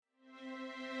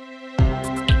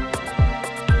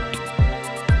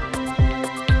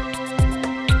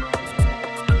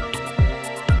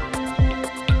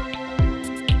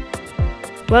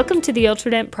Welcome to the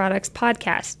Ultradent Products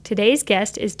Podcast. Today's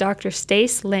guest is Dr.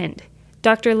 Stace Lind.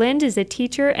 Dr. Lind is a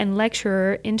teacher and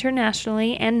lecturer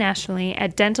internationally and nationally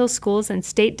at dental schools and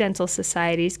state dental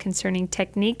societies concerning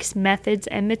techniques, methods,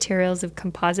 and materials of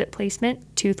composite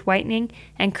placement, tooth whitening,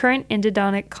 and current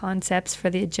endodontic concepts for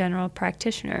the general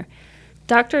practitioner.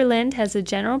 Dr. Lind has a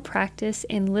general practice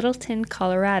in Littleton,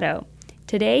 Colorado.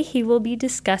 Today he will be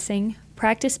discussing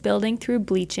practice building through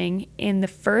bleaching in the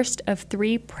first of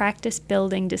 3 practice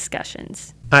building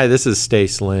discussions. Hi, this is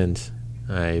Stace Lind.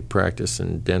 I practice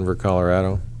in Denver,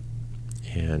 Colorado,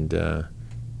 and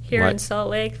Here in Salt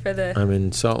Lake I'm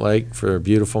in Salt Lake for a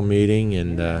beautiful meeting,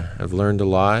 and I've learned a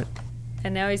lot.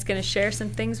 And now he's going to share some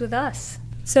things with us.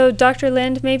 So, Dr.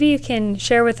 Lind, maybe you can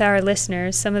share with our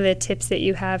listeners some of the tips that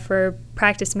you have for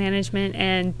practice management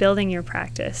and building your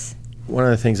practice. One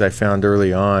of the things I found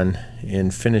early on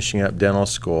in finishing up dental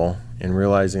school and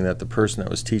realizing that the person that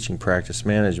was teaching practice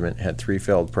management had 3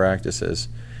 failed practices,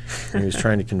 and he was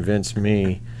trying to convince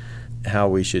me how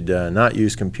we should not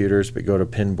use computers but go to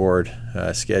pinboard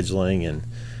scheduling and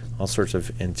all sorts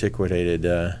of antiquated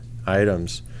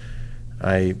items.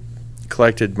 I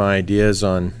collected my ideas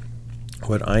on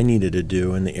what I needed to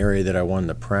do in the area that I wanted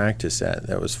to practice at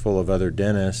that was full of other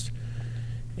dentists,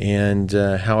 and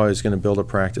how I was going to build a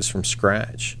practice from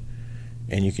scratch.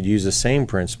 And you could use the same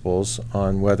principles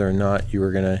on whether or not you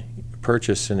were going to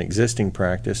purchase an existing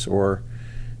practice or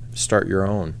start your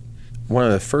own. One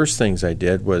of the first things I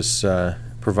did was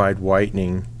provide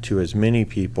whitening to as many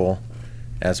people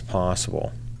as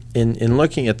possible. In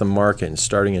looking at the market and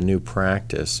starting a new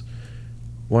practice,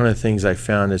 one of the things I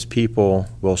found is people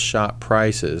will shop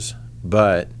prices,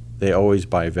 but they always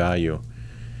buy value.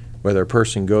 Whether a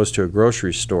person goes to a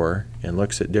grocery store and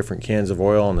looks at different cans of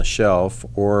oil on the shelf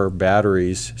or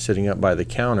batteries sitting up by the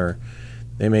counter,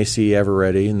 they may see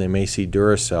Eveready and they may see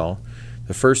Duracell.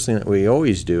 The first thing that we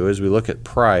always do is we look at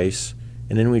price,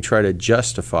 and then we try to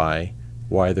justify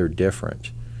why they're different.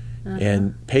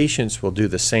 And patients will do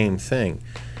the same thing.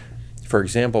 For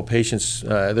example,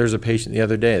 there's a patient the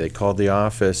other day, they called the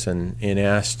office and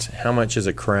asked, how much is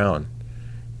a crown?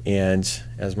 And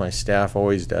as my staff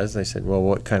always does, they said, well,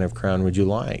 what kind of crown would you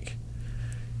like?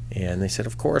 And they said,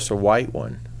 of course, a white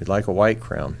one. We'd like a white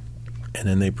crown. And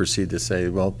then they proceed to say,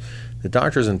 well, the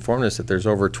doctors informed us that there's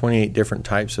over 28 different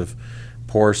types of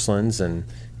porcelains and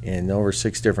over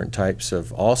 6 different types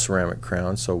of all ceramic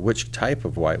crowns. So which type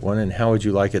of white one, and how would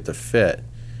you like it to fit?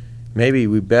 Maybe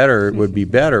would be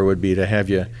to have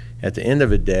you at the end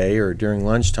of a day or during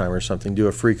lunchtime or something do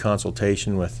a free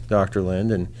consultation with Dr.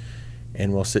 Lind,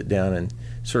 and we'll sit down and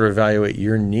sort of evaluate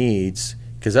your needs,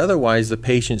 because otherwise the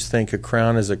patients think a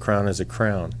crown is a crown is a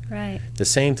crown. Right. The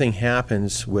same thing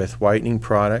happens with whitening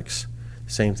products.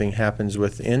 The same thing happens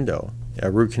with endo. A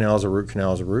root canal is a root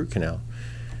canal is a root canal.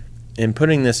 In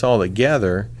putting this all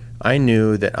together, I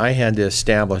knew that I had to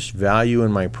establish value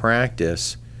in my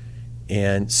practice,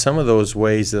 and some of those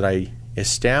ways that I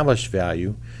established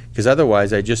value, because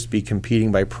otherwise I'd just be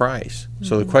competing by price. Mm-hmm.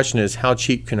 So the question is, how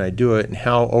cheap can I do it, and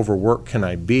how overworked can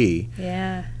I be?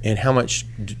 Yeah. And how much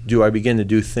do I begin to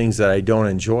do things that I don't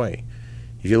enjoy?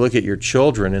 If you look at your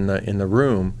children in the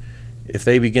room, if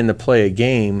they begin to play a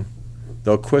game,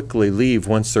 they'll quickly leave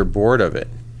once they're bored of it.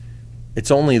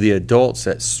 It's only the adults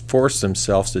that force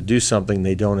themselves to do something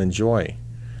they don't enjoy.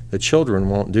 The children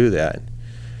won't do that.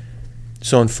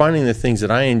 So in finding the things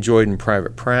that I enjoyed in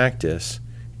private practice,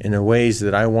 in the ways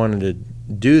that I wanted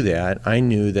to do that, I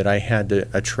knew that I had to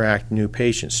attract new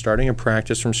patients. Starting a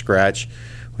practice from scratch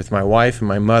with my wife and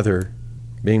my mother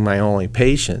being my only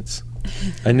patients,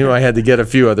 I knew I had to get a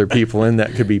few other people in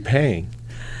that could be paying.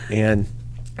 And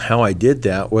how I did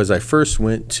that was I first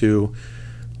went to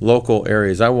local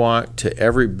areas. I walked to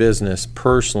every business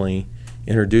personally,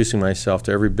 introducing myself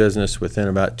to every business within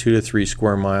about 2 to 3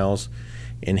 square miles,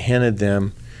 and handed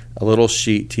them a little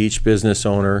sheet to each business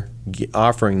owner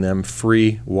offering them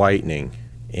free whitening.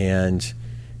 And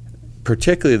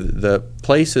particularly the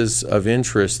places of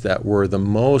interest that were the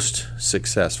most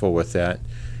successful with that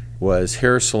was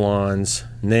hair salons,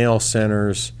 nail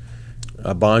centers,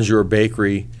 a Bonjour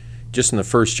bakery. Just in the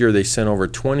first year, they sent over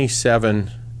 27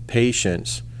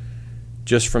 patients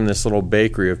just from this little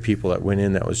bakery of people that went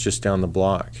in that was just down the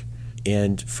block.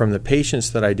 And from the patients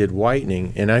that I did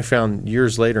whitening, and I found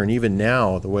years later, and even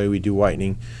now, the way we do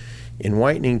whitening, in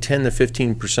whitening 10 to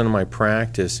 15% of my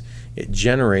practice, it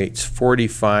generates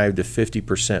 45 to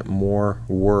 50% more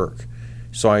work.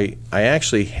 So I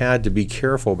actually had to be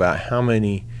careful about how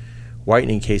many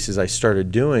whitening cases I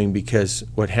started doing, because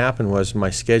what happened was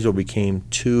my schedule became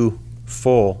too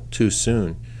full too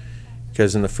soon.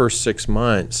 Because in the first 6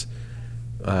 months,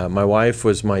 My wife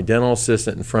was my dental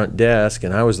assistant and front desk,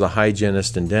 and I was the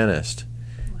hygienist and dentist.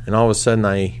 And all of a sudden,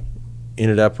 I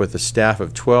ended up with a staff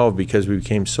of 12 because we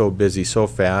became so busy so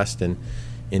fast. And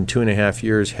in 2.5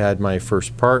 years, had my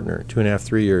first partner. 2.5,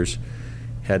 3 years,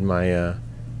 had my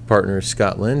partner,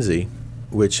 Scott Lindsay,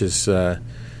 which has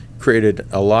created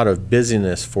a lot of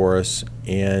busyness for us.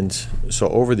 And so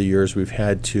over the years, we've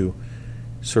had to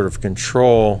sort of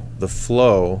control the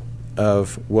flow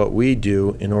of what we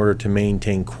do in order to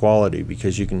maintain quality,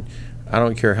 because I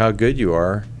don't care how good you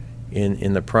are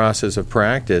in the process of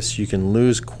practice, you can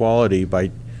lose quality by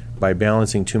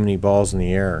balancing too many balls in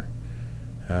the air.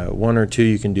 1 or 2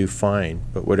 you can do fine,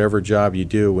 but whatever job you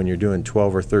do, when you're doing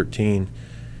 12 or 13,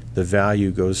 the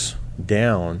value goes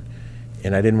down,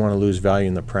 and I didn't want to lose value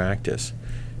in the practice.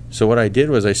 So what I did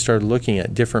was I started looking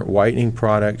at different whitening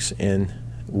products and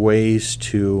ways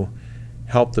to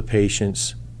help the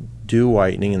patients do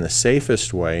whitening in the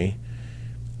safest way,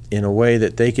 in a way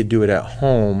that they could do it at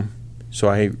home. So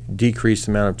I decreased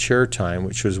the amount of chair time,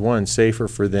 which was, one, safer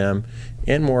for them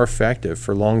and more effective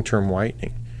for long-term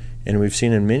whitening. And we've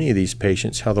seen in many of these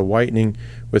patients how the whitening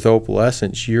with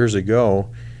opalescence years ago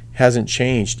hasn't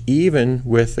changed, even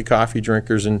with the coffee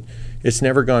drinkers, and it's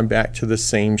never gone back to the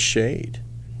same shade,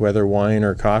 whether wine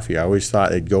or coffee. I always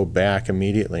thought it'd go back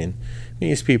immediately. And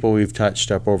these people we've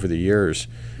touched up over the years.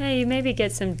 Yeah, you maybe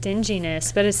get some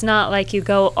dinginess, but it's not like you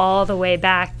go all the way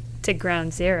back to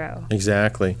ground zero.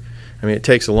 Exactly. I mean, it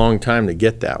takes a long time to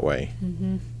get that way.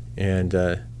 Mm-hmm.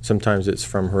 And sometimes it's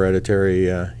from hereditary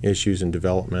issues and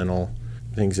developmental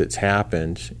things that's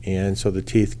happened. And so the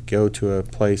teeth go to a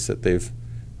place that they've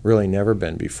really never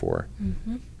been before.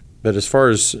 Mm-hmm. But as far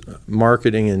as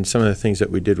marketing and some of the things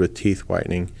that we did with teeth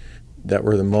whitening that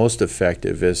were the most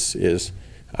effective is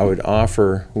I would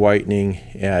offer whitening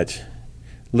at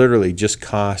literally just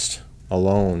cost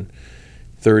alone,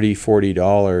 $30,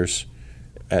 $40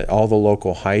 at all the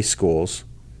local high schools,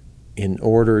 in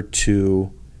order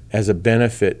to, as a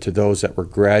benefit to those that were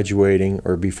graduating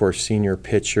or before senior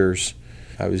pictures.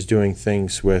 I was doing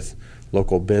things with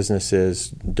local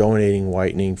businesses, donating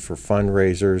whitening for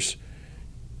fundraisers,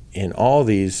 and all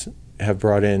these have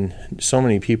brought in so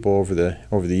many people over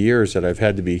the years that I've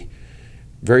had to be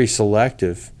very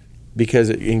selective, because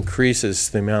it increases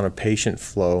the amount of patient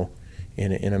flow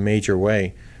in a major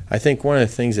way. I think one of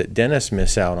the things that dentists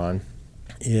miss out on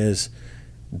is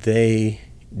they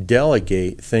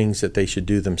delegate things that they should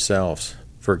do themselves.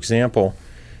 For example,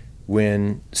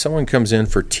 when someone comes in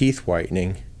for teeth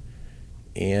whitening,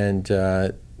 and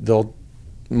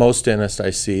most dentists I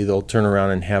see, they'll turn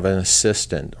around and have an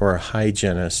assistant or a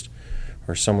hygienist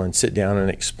or someone sit down and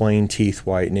explain teeth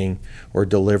whitening or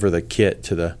deliver the kit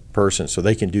to the person so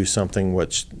they can do something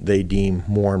which they deem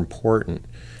more important.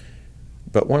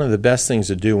 But one of the best things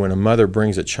to do when a mother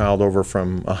brings a child over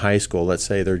from a high school, let's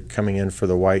say they're coming in for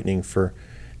the whitening for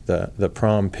the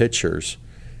prom pictures,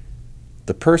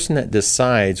 the person that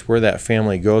decides where that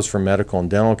family goes for medical and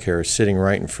dental care is sitting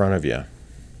right in front of you.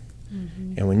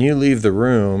 Mm-hmm. And when you leave the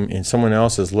room and someone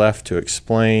else is left to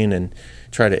explain and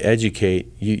try to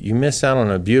educate, you miss out on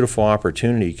a beautiful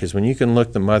opportunity, because when you can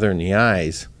look the mother in the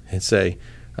eyes and say,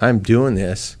 I'm doing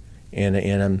this, and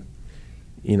I'm,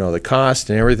 the cost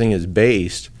and everything is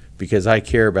based because I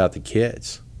care about the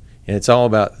kids. And it's all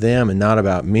about them and not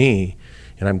about me.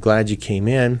 And I'm glad you came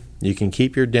in. You can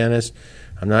keep your dentist.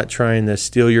 I'm not trying to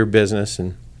steal your business.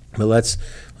 But let's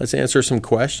answer some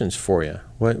questions for you.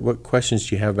 What questions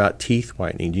do you have about teeth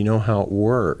whitening? Do you know how it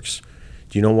works?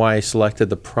 Do you know why I selected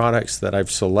the products that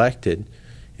I've selected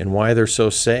and why they're so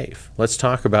safe? Let's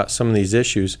talk about some of these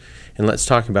issues, and let's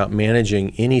talk about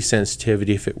managing any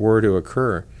sensitivity if it were to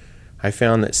occur. I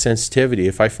found that sensitivity,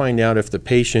 if I find out if the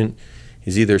patient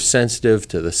is either sensitive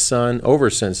to the sun,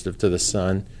 oversensitive to the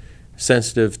sun,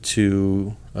 sensitive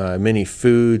to many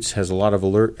foods, has a lot of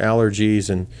allergies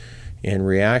and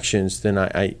reactions, then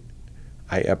I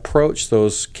approach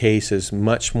those cases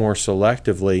much more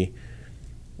selectively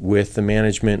with the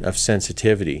management of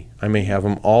sensitivity. I may have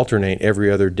them alternate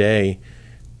every other day.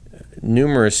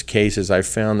 Numerous cases I've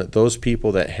found that those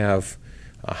people that have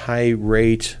a high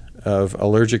rate of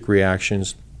allergic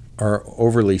reactions are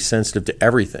overly sensitive to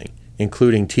everything,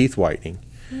 including teeth whitening.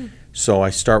 So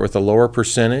I start with a lower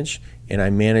percentage, and I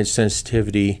manage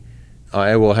sensitivity.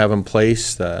 I will have them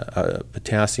place the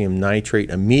potassium nitrate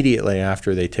immediately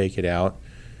after they take it out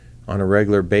on a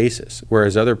regular basis,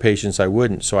 whereas other patients I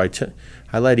wouldn't. So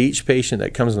I let each patient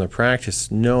that comes in the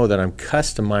practice know that I'm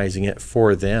customizing it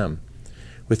for them.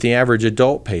 With the average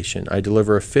adult patient, I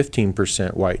deliver a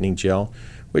 15% whitening gel,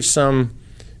 which some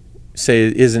say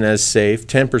isn't as safe.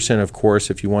 10%, of course,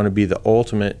 if you want to be the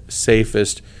ultimate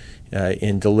safest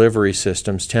In delivery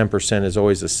systems, 10% is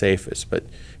always the safest. But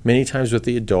many times with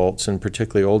the adults, and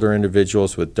particularly older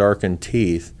individuals with darkened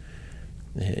teeth,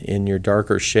 in your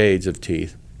darker shades of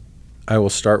teeth, I will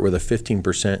start with a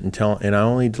 15% and I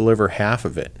only deliver half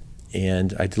of it.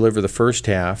 And I deliver the first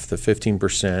half, the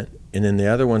 15%, and then the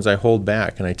other ones I hold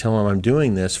back. And I tell them I'm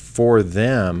doing this for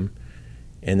them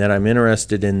and that I'm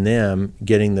interested in them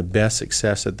getting the best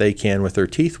success that they can with their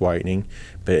teeth whitening,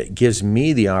 but it gives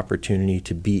me the opportunity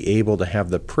to be able to have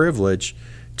the privilege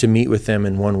to meet with them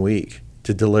in 1 week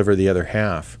to deliver the other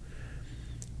half.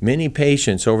 Many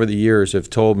patients over the years have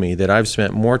told me that I've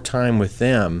spent more time with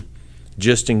them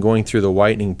just in going through the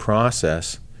whitening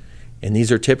process, and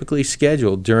these are typically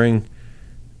scheduled during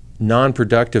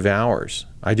non-productive hours.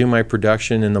 I do my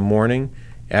production in the morning.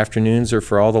 Afternoons are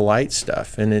for all the light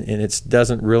stuff, and it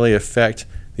doesn't really affect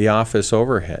the office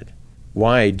overhead.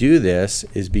 Why I do this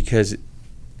is because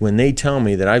when they tell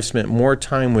me that I've spent more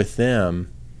time with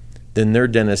them than their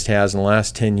dentist has in the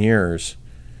last 10 years,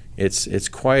 it's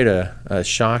quite a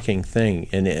shocking thing,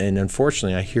 and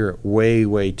unfortunately I hear it way,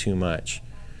 way too much.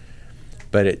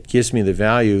 But it gives me the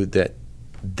value that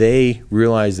they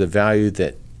realize the value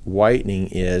that whitening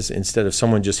is instead of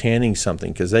someone just handing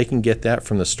something, because they can get that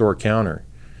from the store counter.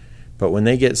 But when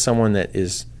they get someone that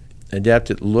is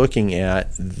adept at looking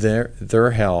at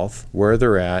their health, where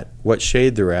they're at, what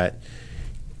shade they're at,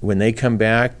 when they come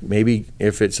back, maybe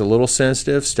if it's a little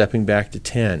sensitive, stepping back to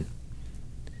 10.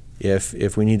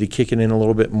 If we need to kick it in a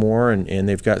little bit more and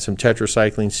they've got some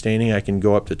tetracycline staining, I can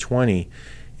go up to 20.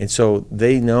 And so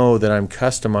they know that I'm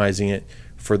customizing it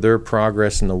for their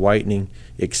progress in the whitening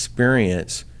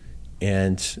experience.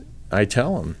 And I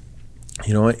tell them,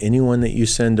 you know what, anyone that you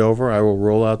send over, I will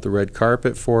roll out the red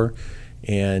carpet for,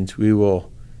 and we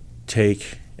will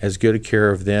take as good a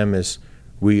care of them as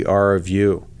we are of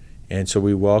you. And so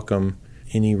we welcome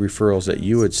any referrals that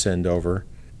you would send over,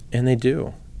 and they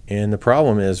do. And the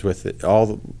problem is with it,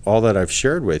 all that I've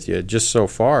shared with you just so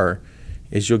far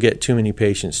is you'll get too many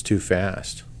patients too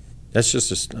fast. That's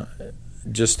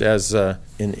just as an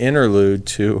interlude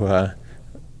to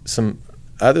some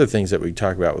other things that we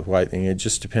talk about with whitening. It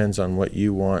just depends on what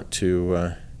you want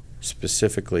to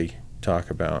specifically talk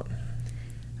about.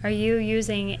 Are you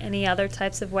using any other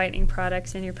types of whitening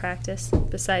products in your practice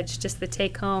besides just the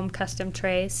take-home custom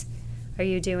trays? Are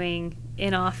you doing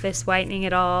in-office whitening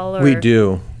at all? Or? We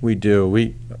do.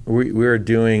 We're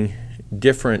doing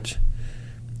different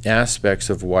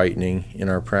aspects of whitening in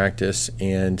our practice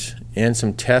and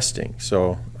some testing.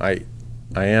 So I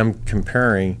am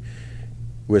comparing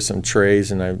with some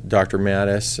trays, and Dr.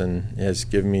 Mattis has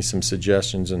given me some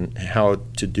suggestions on how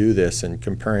to do this, and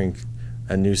comparing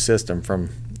a new system from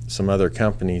some other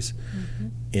companies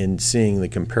in seeing the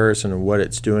comparison of what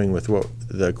it's doing with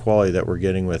the quality that we're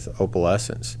getting with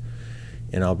opalescence.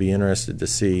 And I'll be interested to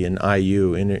see, and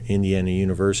Indiana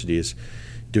University is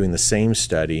doing the same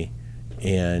study,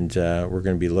 and we're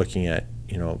going to be looking at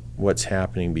what's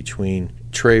happening between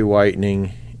tray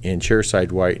whitening and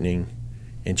chairside whitening,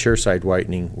 and chairside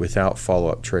whitening without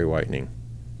follow-up tray whitening,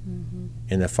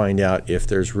 and to find out if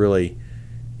there's really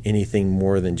anything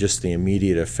more than just the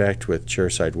immediate effect with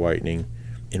chairside whitening,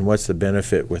 and what's the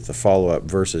benefit with the follow-up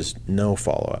versus no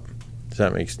follow-up. Does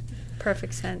that make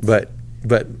perfect sense?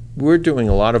 But we're doing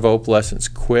a lot of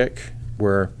opalescence quick,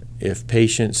 where if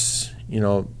patients,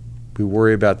 we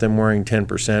worry about them wearing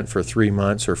 10% for 3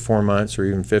 months or 4 months or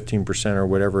even 15% or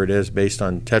whatever it is based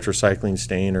on tetracycline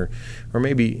stain or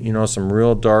maybe, some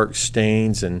real dark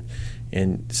stains and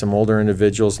some older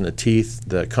individuals and the teeth,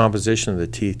 the composition of the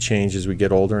teeth change as we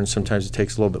get older, and sometimes it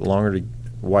takes a little bit longer to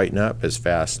whiten up as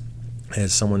fast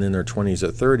as someone in their 20s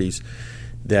or 30s,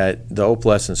 that the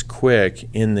opalescence quick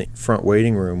in the front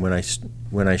waiting room,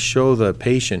 when I show the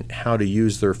patient how to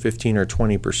use their 15 or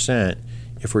 20%,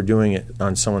 if we're doing it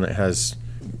on someone that has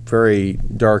very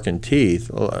darkened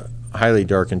teeth, highly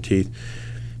darkened teeth,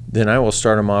 then I will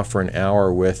start them off for an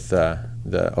hour with the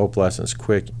opalescence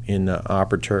quick in the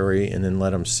operatory, and then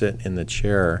let them sit in the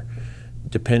chair.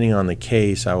 Depending on the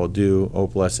case, I will do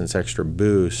opalescence extra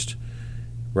boost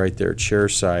right there chair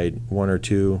side, 1 or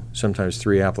 2, sometimes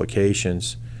 3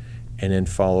 applications, and then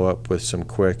follow up with some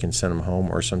quick and send them home,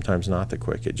 or sometimes not the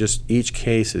quick. Each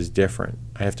case is different.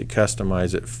 I have to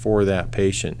customize it for that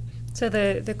patient. So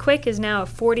the quick is now a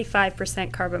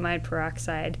 45% carbamide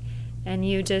peroxide, and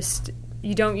you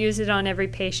don't use it on every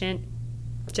patient,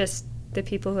 just the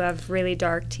people who have really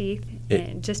dark teeth,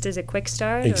 just as a quick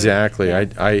start? Exactly.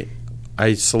 Yeah.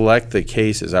 I select the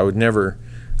cases. I would never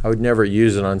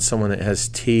use it on someone that has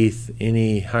teeth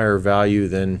any higher value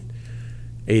than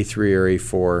A3 or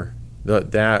A4.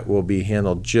 That will be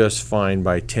handled just fine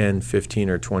by 10, 15,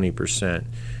 or 20%.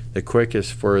 the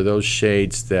quickest for those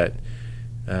shades that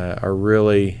are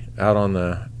really out on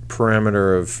the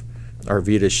perimeter of our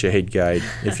Vita shade guide,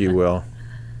 if you will.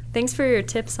 Thanks for your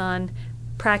tips on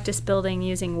practice building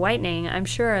using whitening. I'm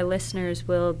sure our listeners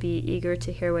will be eager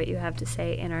to hear what you have to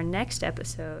say in our next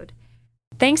episode.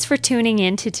 Thanks for tuning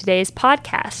in to today's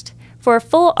podcast. For a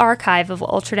full archive of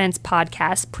Ultradent's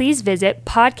podcasts, please visit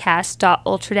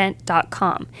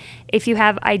podcast.ultradent.com. If you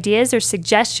have ideas or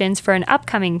suggestions for an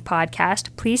upcoming podcast,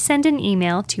 please send an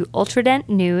email to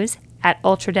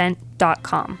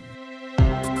ultradentnews@ultradent.com.